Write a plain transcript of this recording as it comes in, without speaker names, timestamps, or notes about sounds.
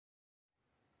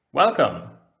Welcome!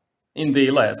 In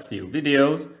the last few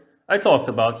videos, I talked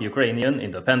about Ukrainian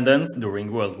independence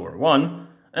during World War I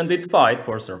and its fight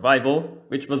for survival,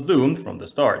 which was doomed from the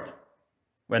start.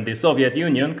 When the Soviet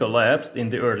Union collapsed in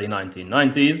the early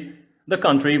 1990s, the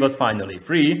country was finally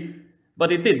free,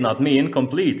 but it did not mean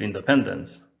complete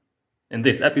independence. In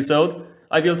this episode,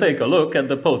 I will take a look at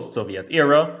the post-Soviet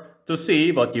era to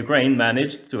see what Ukraine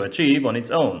managed to achieve on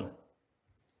its own.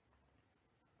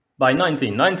 By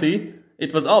 1990,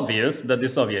 it was obvious that the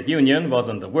Soviet Union was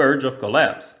on the verge of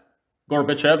collapse.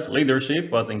 Gorbachev's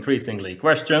leadership was increasingly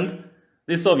questioned,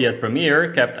 the Soviet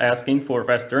premier kept asking for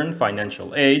Western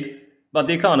financial aid, but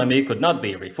the economy could not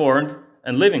be reformed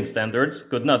and living standards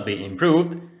could not be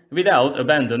improved without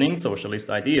abandoning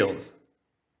socialist ideals.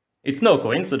 It's no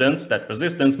coincidence that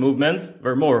resistance movements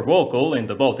were more vocal in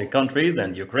the Baltic countries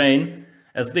and Ukraine,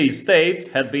 as these states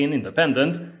had been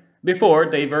independent before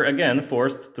they were again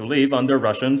forced to live under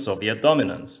Russian Soviet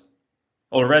dominance.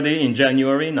 Already in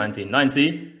January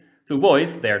 1990, to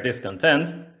voice their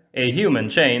discontent, a human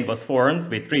chain was formed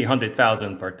with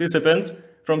 300,000 participants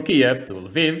from Kiev to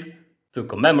Lviv to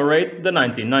commemorate the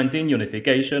 1919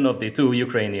 unification of the two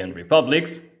Ukrainian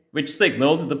republics, which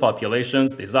signaled the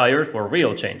population's desire for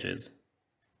real changes.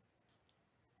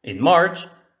 In March,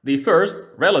 the first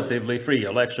relatively free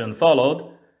election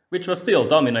followed, which was still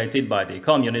dominated by the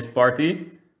Communist Party,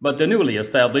 but the newly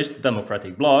established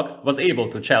Democratic Bloc was able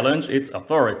to challenge its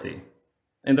authority.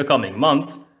 In the coming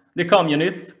months, the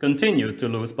Communists continued to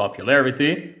lose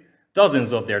popularity,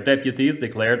 dozens of their deputies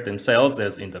declared themselves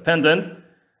as independent,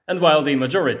 and while the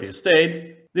majority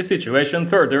stayed, the situation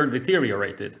further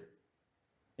deteriorated.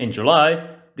 In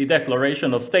July, the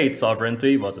Declaration of State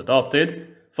Sovereignty was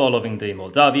adopted, following the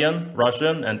Moldavian,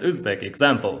 Russian, and Uzbek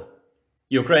example.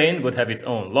 Ukraine would have its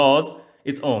own laws,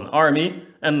 its own army,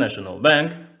 and national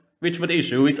bank, which would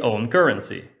issue its own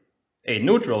currency. A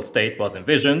neutral state was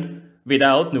envisioned,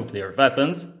 without nuclear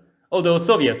weapons, although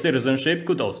Soviet citizenship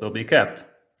could also be kept.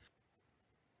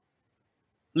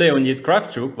 Leonid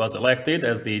Kravchuk was elected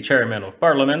as the chairman of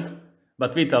parliament,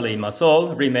 but Vitaly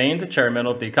Masol remained chairman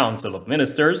of the Council of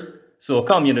Ministers, so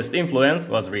communist influence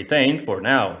was retained for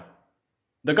now.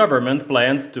 The government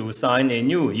planned to sign a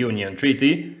new union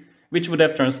treaty, which would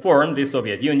have transformed the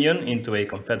Soviet Union into a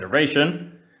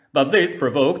confederation, but this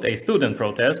provoked a student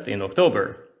protest in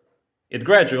October. It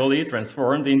gradually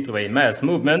transformed into a mass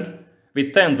movement,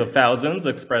 with tens of thousands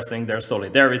expressing their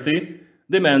solidarity,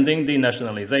 demanding the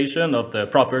nationalization of the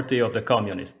property of the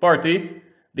Communist Party,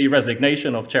 the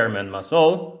resignation of Chairman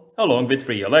Masol, along with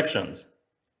free elections.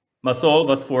 Masol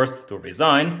was forced to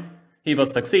resign. He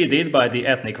was succeeded by the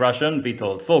ethnic Russian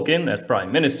Witold Fokin as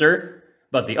prime minister,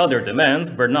 but the other demands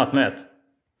were not met.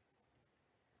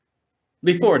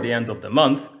 Before the end of the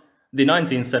month, the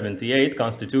 1978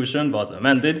 constitution was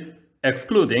amended,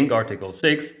 excluding Article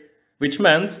 6, which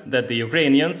meant that the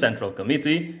Ukrainian Central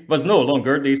Committee was no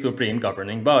longer the supreme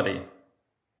governing body.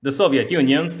 The Soviet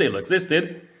Union still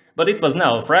existed, but it was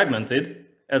now fragmented,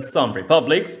 as some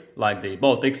republics, like the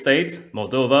Baltic states,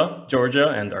 Moldova, Georgia,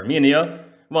 and Armenia,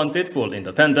 wanted full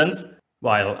independence,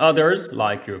 while others,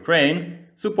 like Ukraine,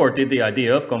 supported the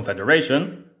idea of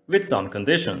confederation, with some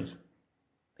conditions.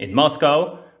 In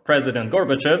Moscow, President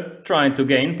Gorbachev tried to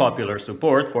gain popular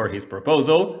support for his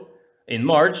proposal. In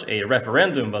March, a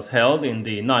referendum was held in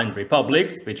the 9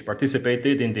 republics which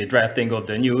participated in the drafting of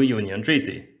the new Union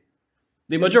Treaty.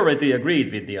 The majority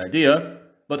agreed with the idea,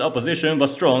 but opposition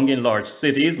was strong in large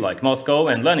cities like Moscow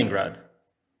and Leningrad.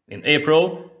 In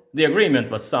April, the agreement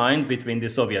was signed between the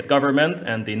Soviet government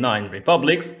and the 9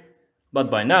 republics, but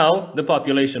by now, the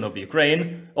population of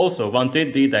Ukraine also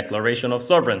wanted the declaration of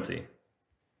sovereignty.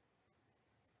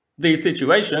 The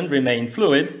situation remained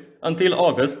fluid until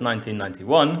August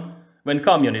 1991, when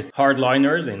communist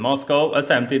hardliners in Moscow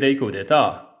attempted a coup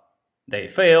d'etat. They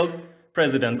failed,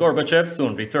 President Gorbachev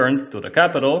soon returned to the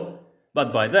capital,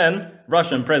 but by then,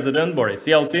 Russian President Boris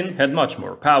Yeltsin had much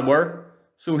more power,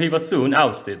 so he was soon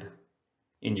ousted.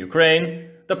 In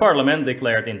Ukraine, the parliament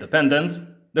declared independence,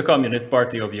 the Communist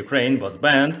Party of Ukraine was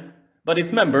banned, but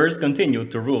its members continued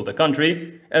to rule the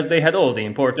country as they had all the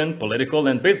important political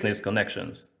and business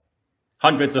connections.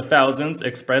 Hundreds of thousands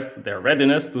expressed their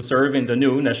readiness to serve in the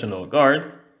new National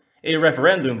Guard. A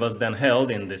referendum was then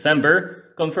held in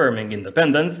December, confirming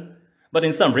independence, but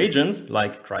in some regions,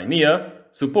 like Crimea,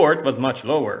 support was much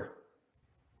lower.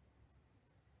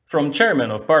 From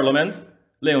chairman of parliament,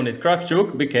 Leonid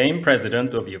Kravchuk became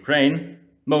president of Ukraine.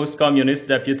 Most communist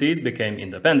deputies became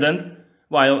independent,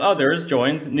 while others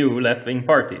joined new left-wing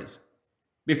parties.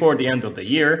 Before the end of the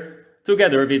year,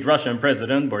 together with Russian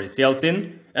President Boris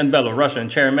Yeltsin and Belarusian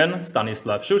Chairman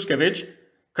Stanislav Shushkevich,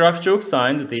 Kravchuk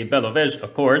signed the Belovezh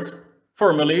Accords,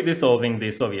 formally dissolving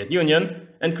the Soviet Union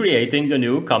and creating the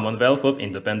new Commonwealth of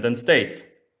Independent States.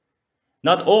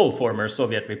 Not all former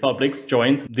Soviet republics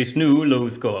joined this new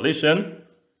loose coalition.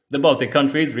 The Baltic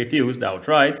countries refused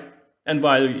outright, and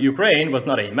while Ukraine was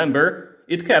not a member,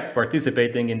 it kept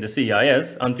participating in the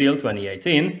CIS until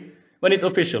 2018, when it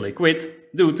officially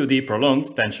quit due to the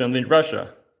prolonged tension with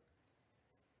Russia.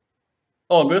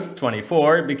 August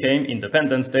 24 became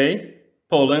Independence Day.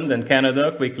 Poland and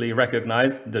Canada quickly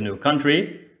recognized the new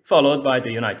country, followed by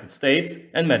the United States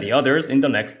and many others in the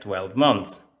next 12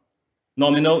 months.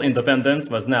 Nominal independence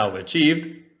was now achieved,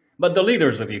 but the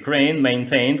leaders of Ukraine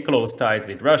maintained close ties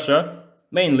with Russia,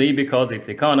 mainly because its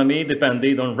economy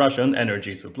depended on Russian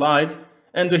energy supplies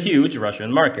and the huge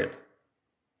Russian market.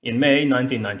 In May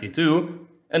 1992,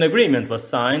 an agreement was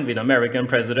signed with American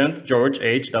President George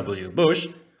H.W. Bush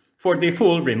for the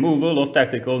full removal of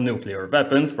tactical nuclear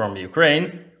weapons from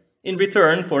Ukraine in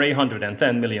return for a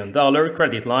 $110 million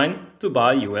credit line to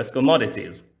buy US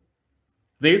commodities.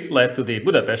 This led to the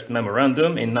Budapest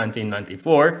Memorandum in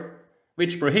 1994,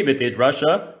 which prohibited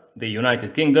Russia, the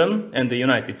United Kingdom, and the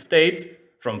United States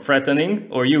from threatening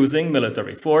or using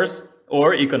military force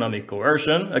or economic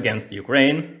coercion against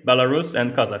Ukraine, Belarus,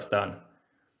 and Kazakhstan.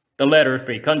 The latter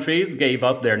three countries gave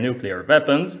up their nuclear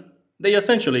weapons. They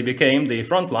essentially became the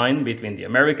front line between the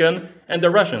American and the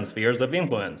Russian spheres of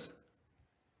influence.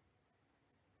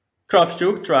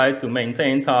 Kravchuk tried to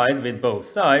maintain ties with both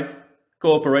sides,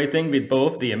 cooperating with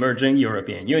both the emerging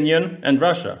European Union and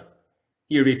Russia.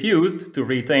 He refused to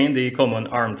retain the common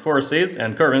armed forces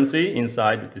and currency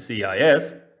inside the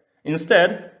CIS.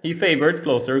 Instead, he favored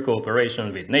closer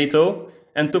cooperation with NATO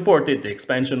and supported the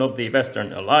expansion of the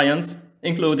Western Alliance,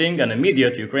 including an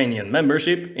immediate Ukrainian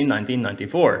membership in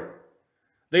 1994.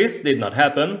 This did not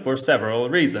happen for several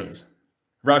reasons.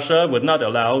 Russia would not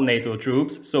allow NATO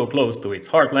troops so close to its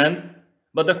heartland,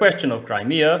 but the question of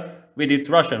Crimea, with its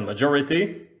Russian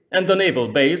majority, and the naval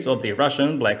base of the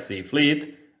Russian Black Sea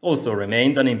Fleet also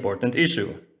remained an important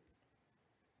issue.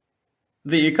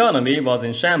 The economy was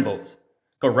in shambles.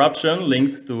 Corruption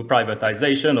linked to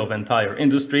privatization of entire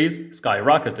industries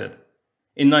skyrocketed.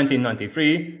 In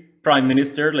 1993, Prime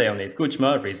Minister Leonid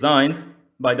Kuchma resigned.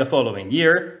 By the following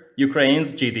year,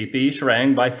 Ukraine's GDP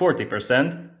shrank by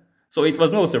 40%, so it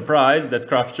was no surprise that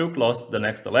Kravchuk lost the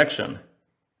next election.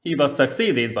 He was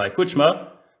succeeded by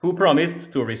Kuchma, who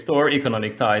promised to restore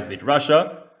economic ties with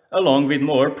Russia, along with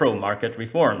more pro-market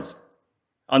reforms.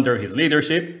 Under his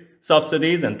leadership,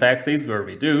 subsidies and taxes were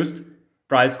reduced,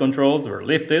 price controls were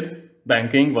lifted,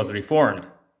 banking was reformed.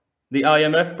 The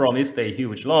IMF promised a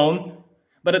huge loan,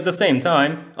 but at the same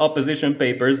time, opposition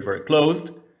papers were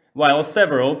closed, while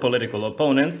several political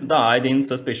opponents died in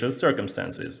suspicious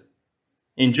circumstances.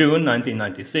 In June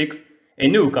 1996, a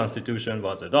new constitution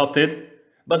was adopted,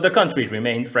 but the country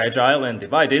remained fragile and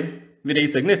divided, with a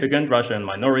significant Russian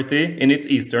minority in its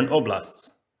eastern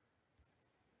oblasts.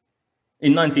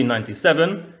 In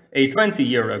 1997, a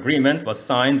 20-year agreement was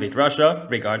signed with Russia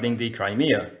regarding the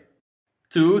Crimea.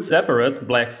 Two separate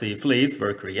Black Sea fleets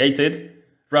were created.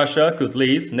 Russia could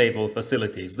lease naval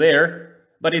facilities there,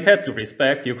 but it had to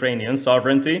respect Ukrainian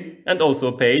sovereignty and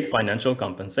also paid financial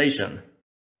compensation.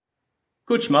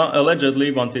 Kuchma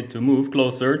allegedly wanted to move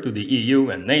closer to the EU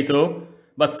and NATO,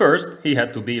 but first he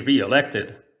had to be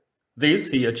re-elected. This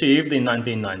he achieved in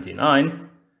 1999,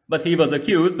 but he was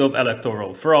accused of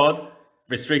electoral fraud,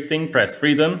 restricting press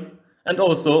freedom, and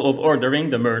also of ordering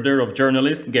the murder of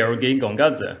journalist Georgy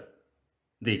Gongadze.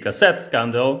 The cassette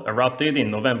scandal erupted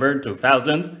in November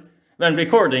 2000, when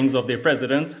recordings of the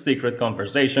president's secret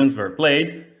conversations were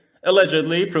played,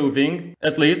 allegedly proving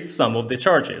at least some of the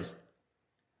charges.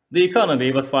 The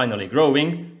economy was finally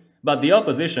growing, but the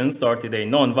opposition started a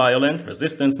non-violent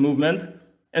resistance movement,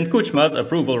 and Kuchma's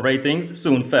approval ratings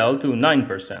soon fell to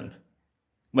 9%.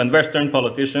 When Western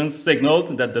politicians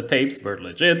signaled that the tapes were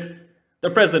legit, the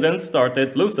president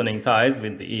started loosening ties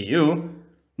with the EU,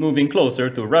 moving closer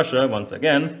to Russia once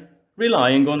again,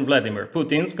 relying on Vladimir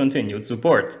Putin's continued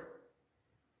support.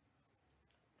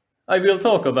 I will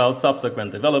talk about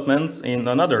subsequent developments in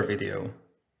another video.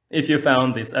 If you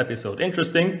found this episode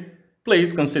interesting,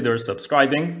 please consider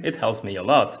subscribing, it helps me a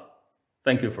lot.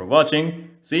 Thank you for watching,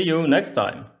 see you next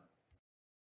time.